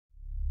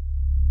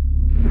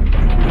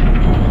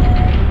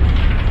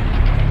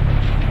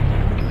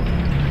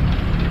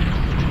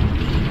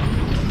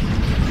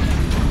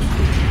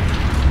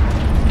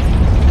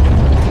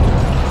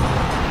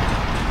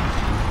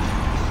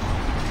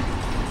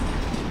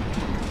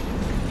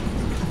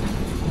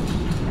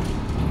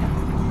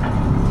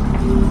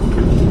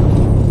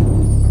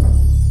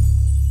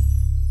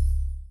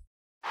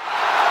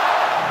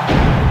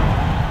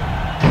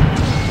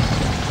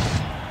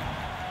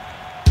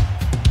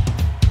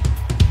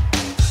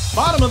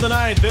Bottom of the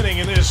ninth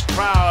inning, and this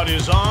crowd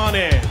is on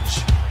edge.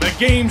 The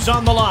game's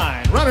on the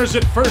line. Runners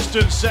at first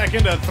and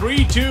second, a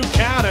 3-2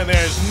 count, and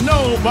there's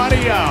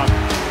nobody out.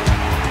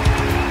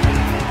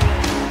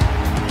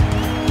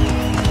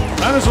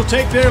 Runners will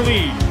take their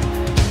lead.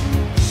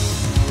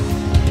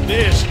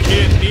 This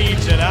kid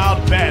needs it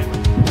out badly.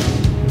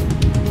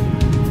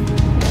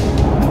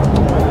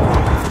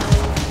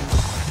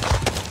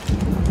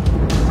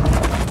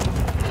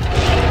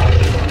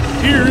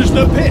 Here's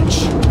the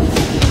pitch.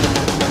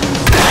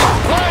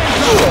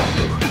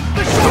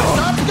 The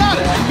shortstop's got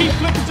it. He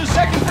flips to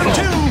second for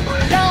two.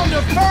 Down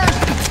to first.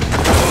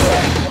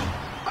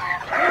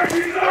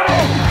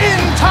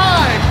 In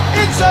time.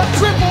 It's a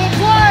triple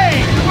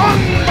play.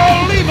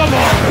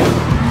 Unbelievable.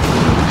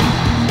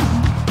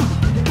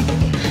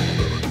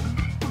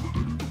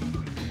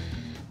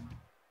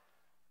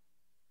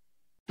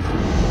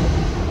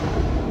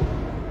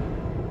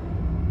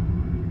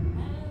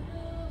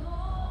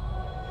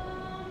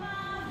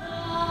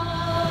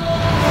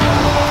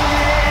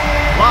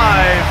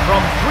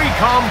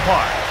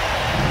 Park.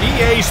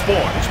 EA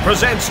Sports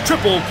presents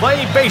Triple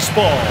Play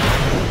Baseball.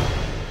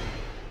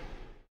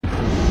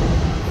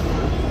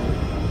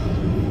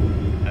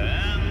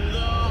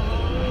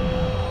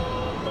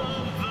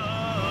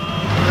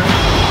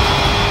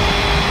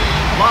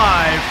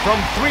 Live from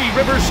Three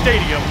Rivers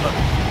Stadium,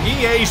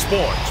 EA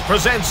Sports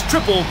presents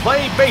Triple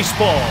Play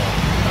Baseball.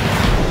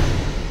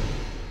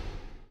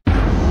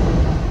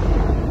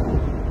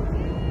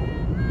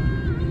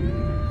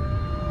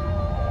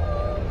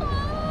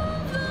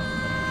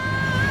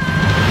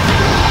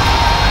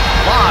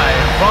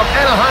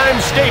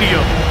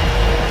 Stadium.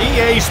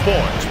 EA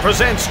Sports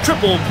presents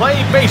Triple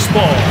Play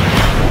Baseball.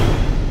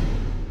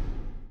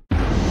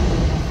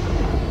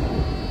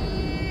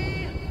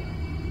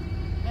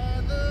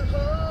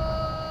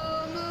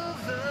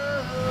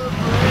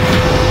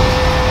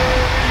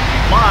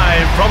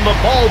 Live from the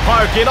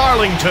ballpark in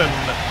Arlington,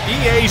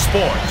 EA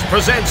Sports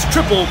presents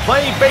Triple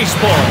Play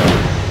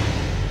Baseball.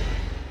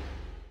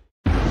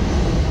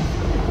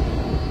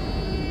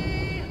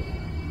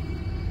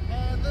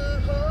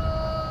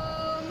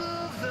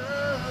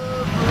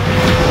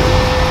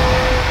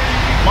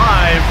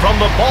 From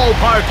the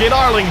ballpark in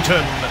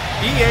Arlington,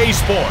 EA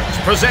Sports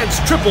presents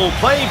Triple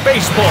Play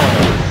Baseball.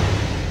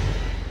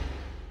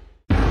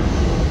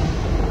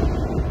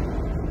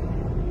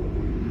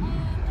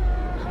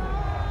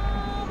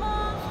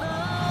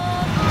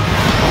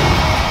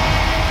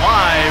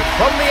 Live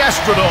from the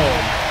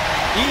Astrodome,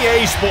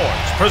 EA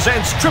Sports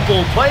presents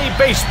Triple Play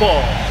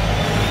Baseball.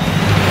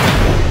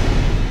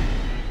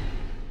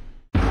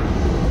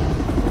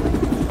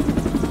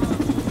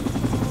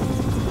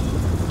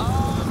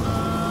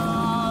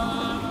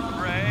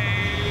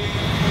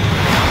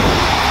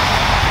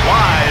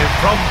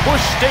 From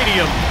Busch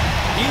Stadium,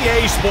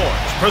 EA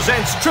Sports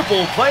presents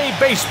Triple Play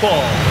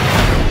Baseball.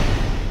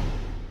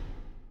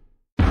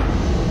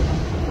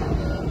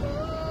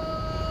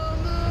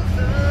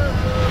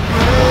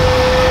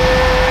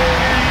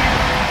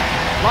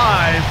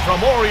 Live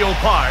from Oriole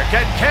Park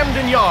at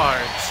Camden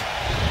Yards,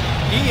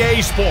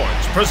 EA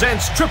Sports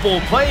presents Triple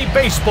Play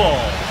Baseball.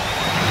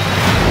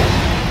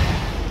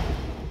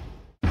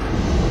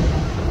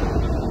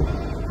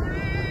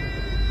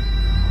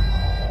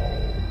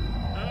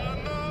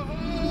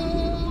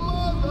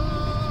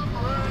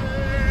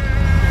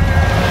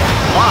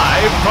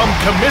 From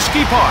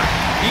Comiskey Park,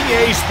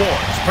 EA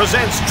Sports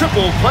presents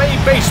Triple Play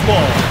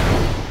Baseball.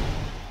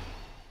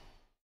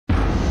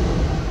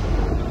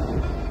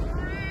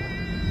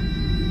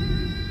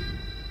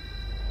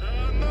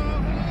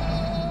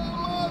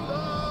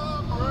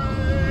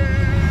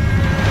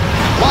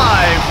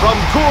 Live from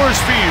Coors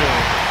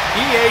Field,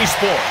 EA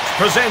Sports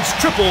presents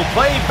Triple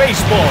Play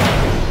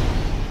Baseball.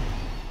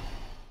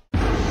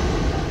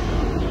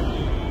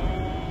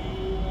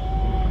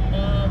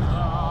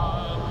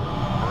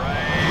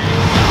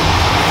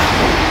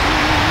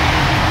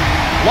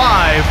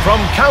 Live from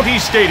County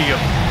Stadium,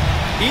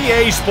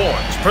 EA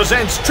Sports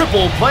presents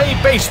Triple Play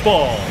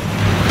Baseball.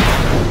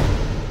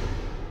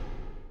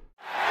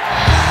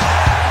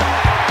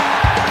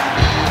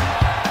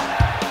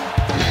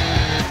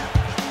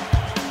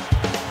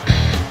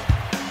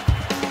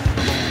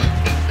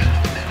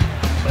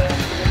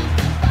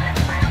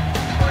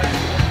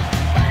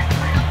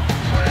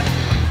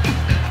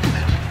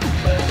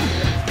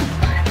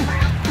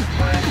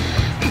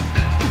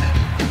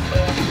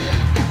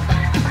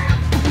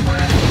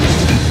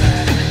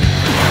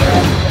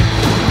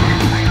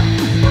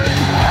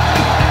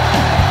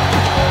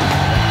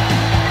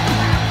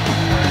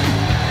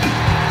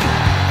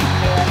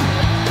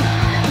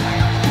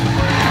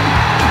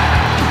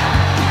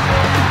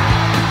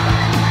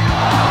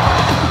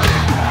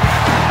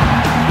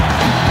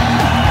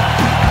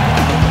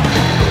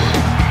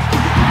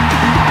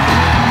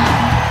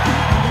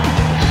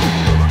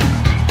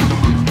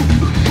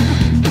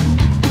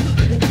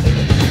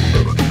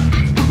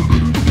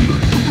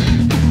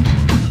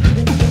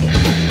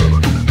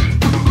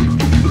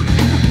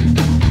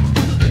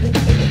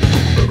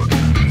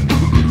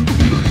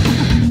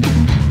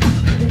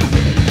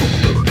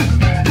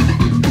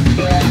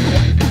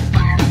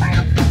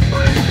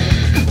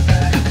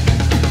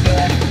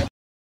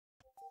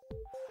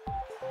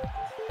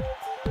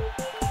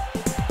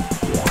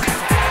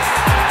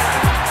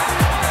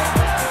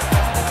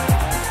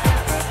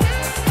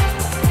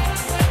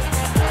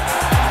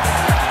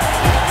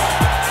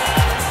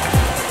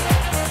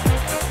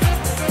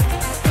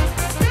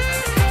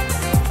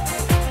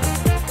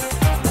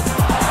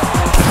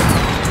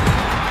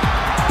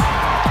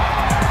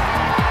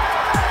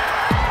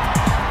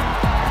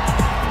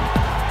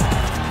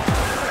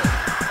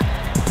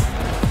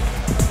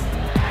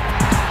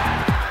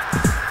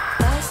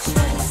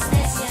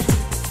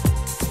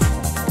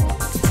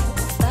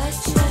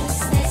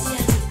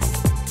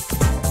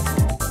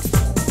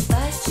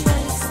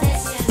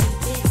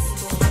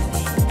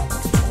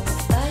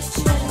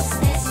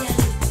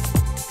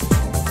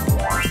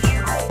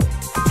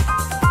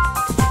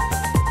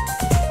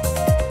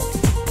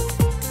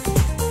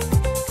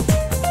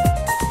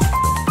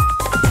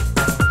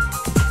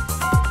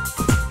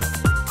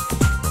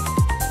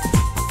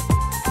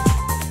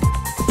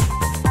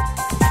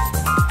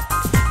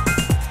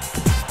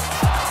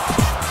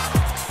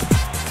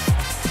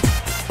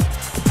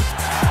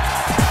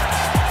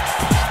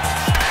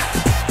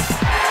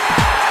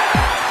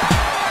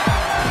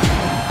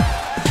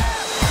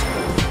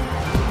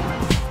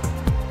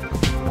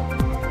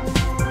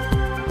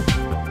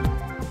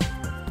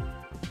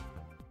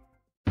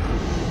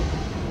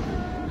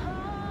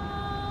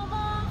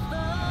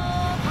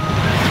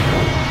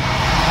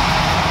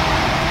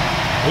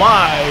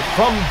 Live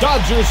from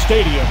Dodger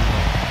Stadium,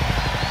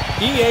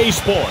 EA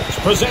Sports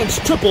presents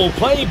Triple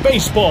Play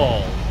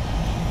Baseball.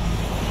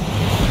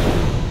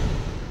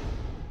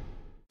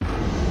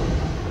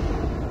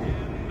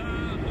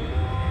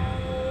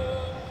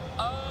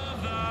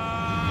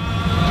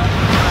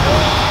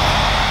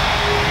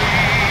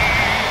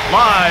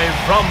 Live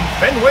from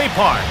Fenway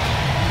Park,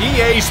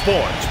 EA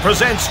Sports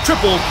presents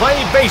Triple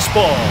Play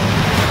Baseball.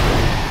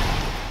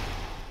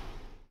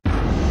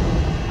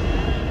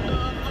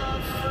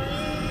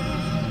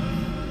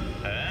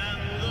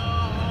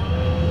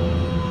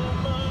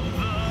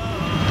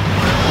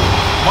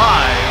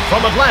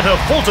 From Atlanta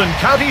Fulton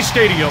County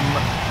Stadium,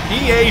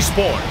 EA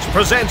Sports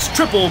presents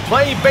Triple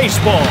Play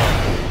Baseball.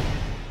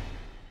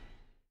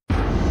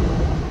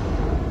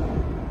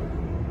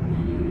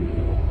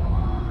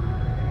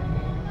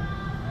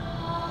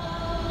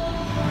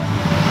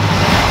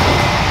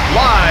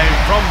 Live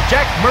from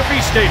Jack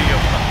Murphy Stadium,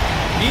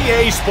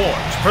 EA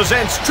Sports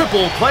presents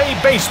Triple Play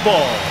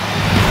Baseball.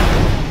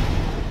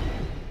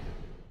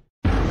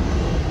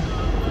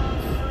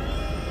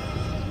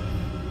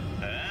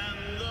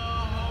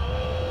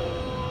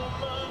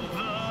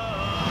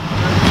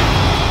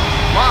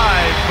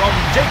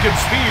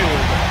 Jacobs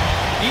Field,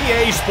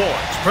 EA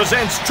Sports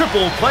presents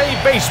Triple Play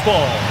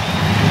Baseball.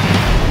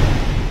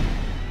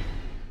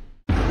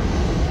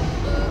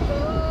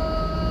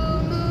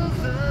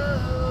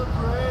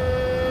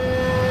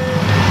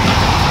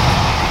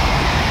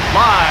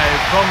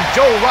 Live from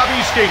Joe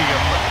Robbie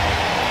Stadium,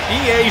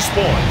 EA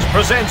Sports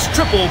presents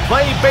Triple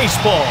Play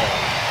Baseball.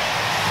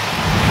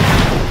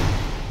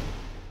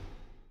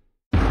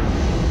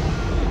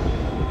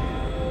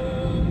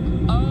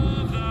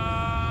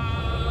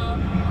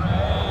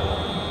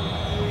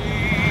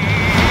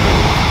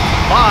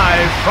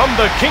 From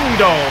the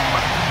Kingdom,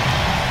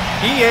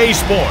 EA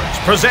Sports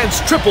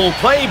presents Triple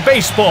Play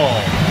Baseball.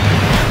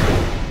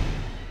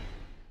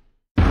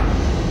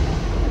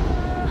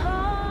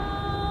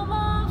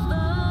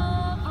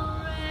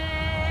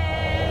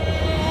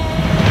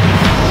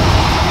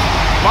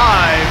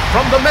 Live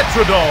from the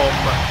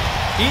Metrodome,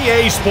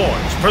 EA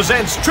Sports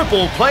presents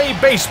Triple Play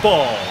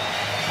Baseball.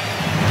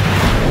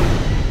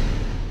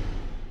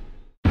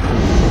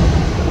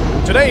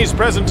 Today's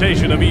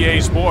presentation of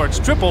EA Sports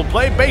Triple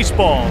Play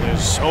Baseball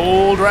is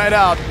sold right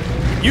out.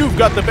 You've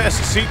got the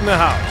best seat in the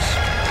house.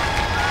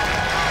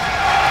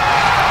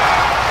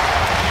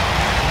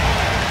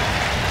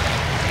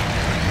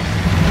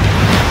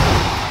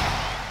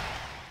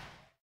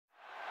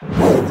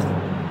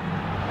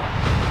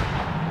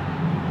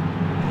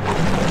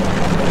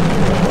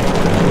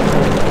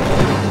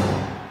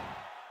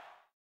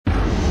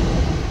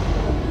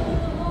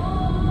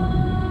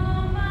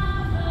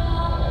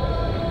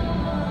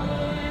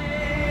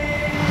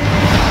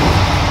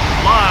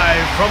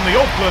 From the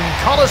Oakland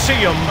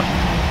Coliseum,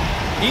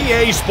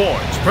 EA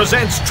Sports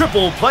presents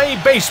Triple Play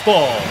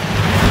Baseball.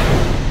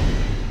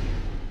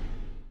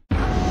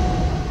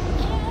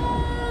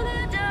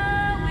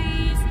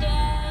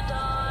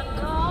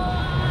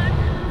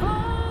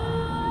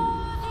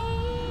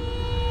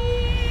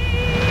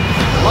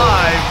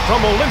 Live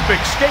from Olympic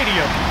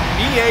Stadium,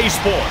 EA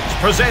Sports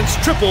presents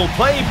Triple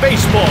Play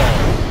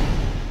Baseball.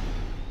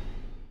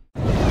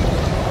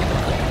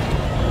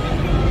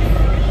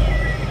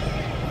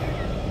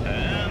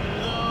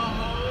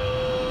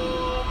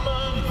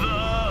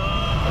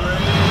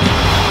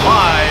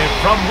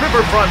 From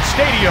Riverfront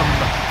Stadium,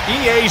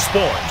 EA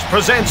Sports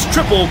presents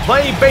Triple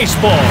Play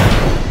Baseball.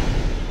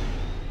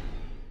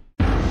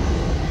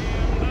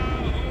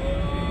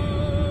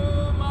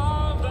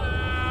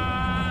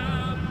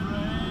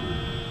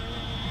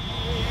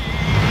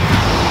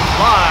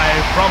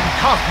 Live from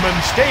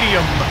Kauffman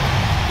Stadium,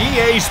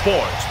 EA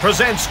Sports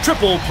presents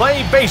Triple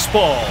Play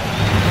Baseball.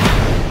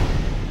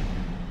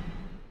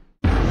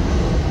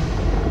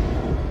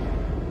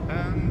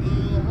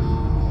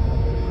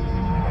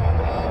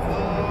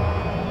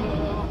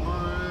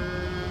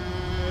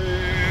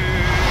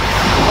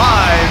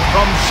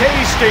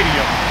 Shea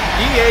Stadium,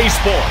 EA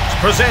Sports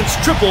presents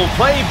Triple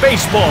Play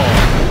Baseball.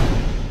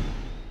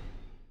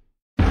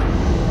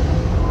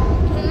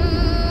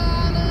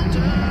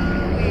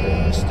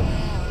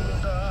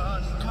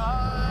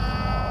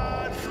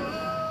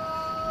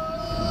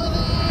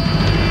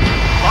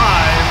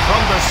 Live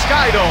from the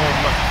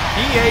Skydome,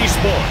 EA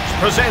Sports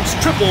presents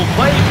Triple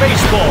Play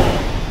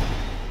Baseball.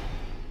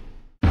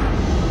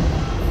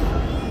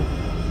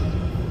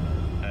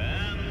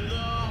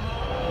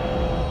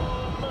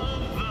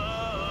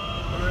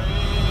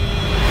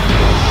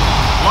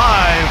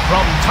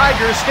 From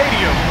Tiger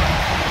Stadium,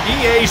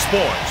 EA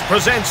Sports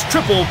presents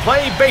Triple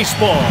Play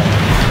Baseball.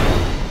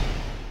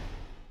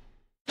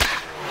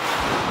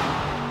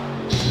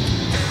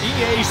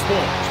 EA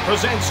Sports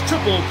presents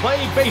Triple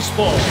Play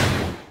Baseball.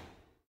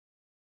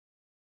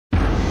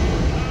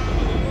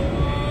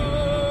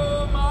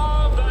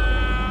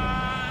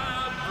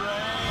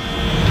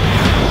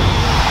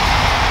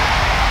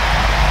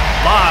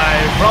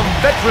 Live from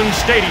Veterans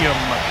Stadium,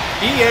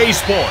 EA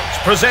Sports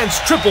presents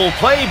Triple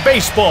Play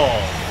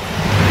Baseball.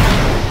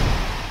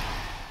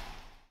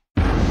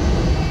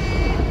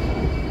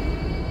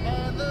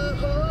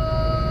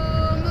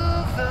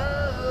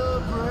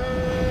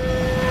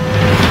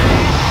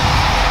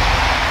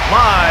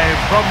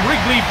 from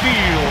Wrigley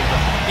Field,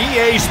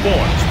 EA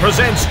Sports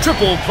presents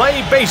Triple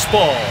Play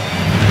Baseball.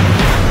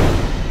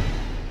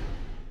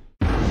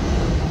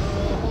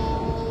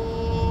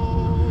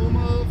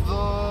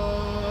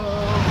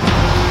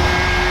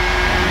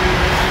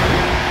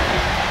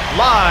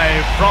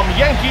 Live from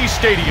Yankee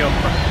Stadium,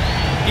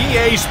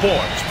 EA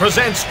Sports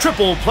presents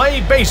Triple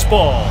Play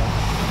Baseball.